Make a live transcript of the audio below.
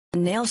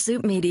Nail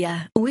Soup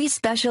Media. We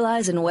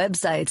specialize in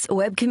websites,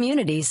 web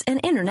communities, and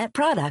internet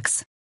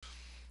products.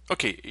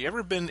 Okay, you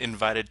ever been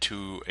invited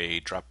to a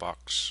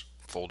Dropbox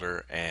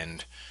folder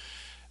and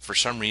for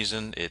some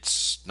reason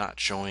it's not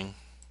showing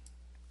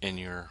in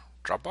your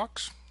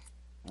Dropbox?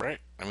 Right?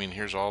 I mean,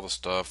 here's all the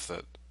stuff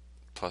that,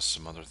 plus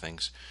some other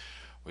things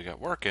we got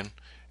working,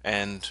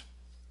 and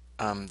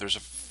there's a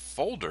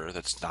folder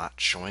that's not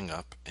showing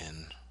up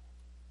in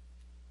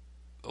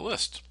the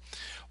list.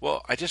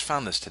 Well, I just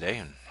found this today,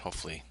 and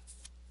hopefully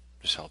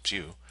this helps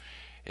you.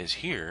 Is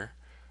here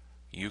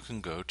you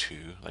can go to,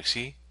 like,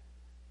 see,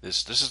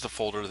 this is the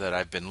folder that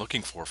I've been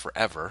looking for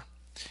forever,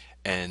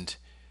 and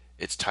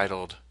it's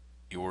titled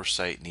 "Your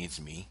Site Needs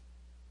Me"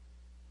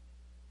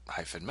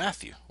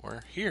 Matthew.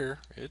 Where here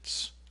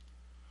it's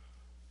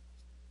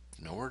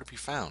nowhere to be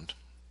found.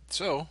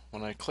 So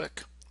when I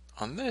click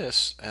on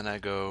this and I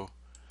go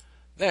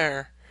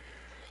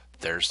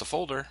there's the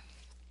folder.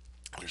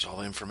 There's all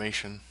the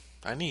information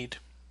I need.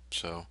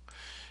 So,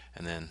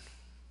 and then,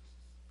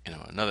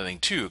 another thing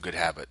too, a good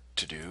habit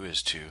to do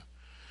is to,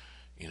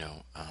 you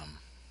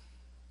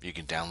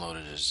can download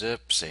it as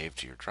zip, save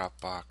to your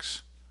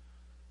Dropbox,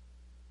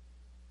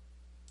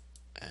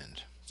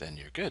 and then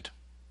you're good.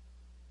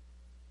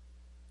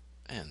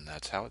 And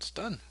that's how it's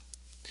done.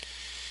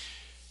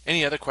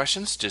 Any other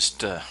questions?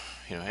 Just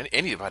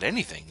any about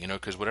anything,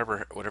 because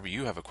whatever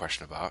you have a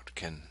question about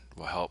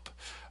will help,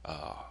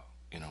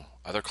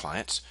 other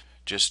clients.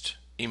 Just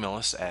email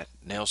us at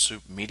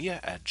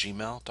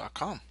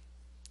nailsoupmedia@gmail.com.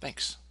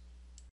 Thanks.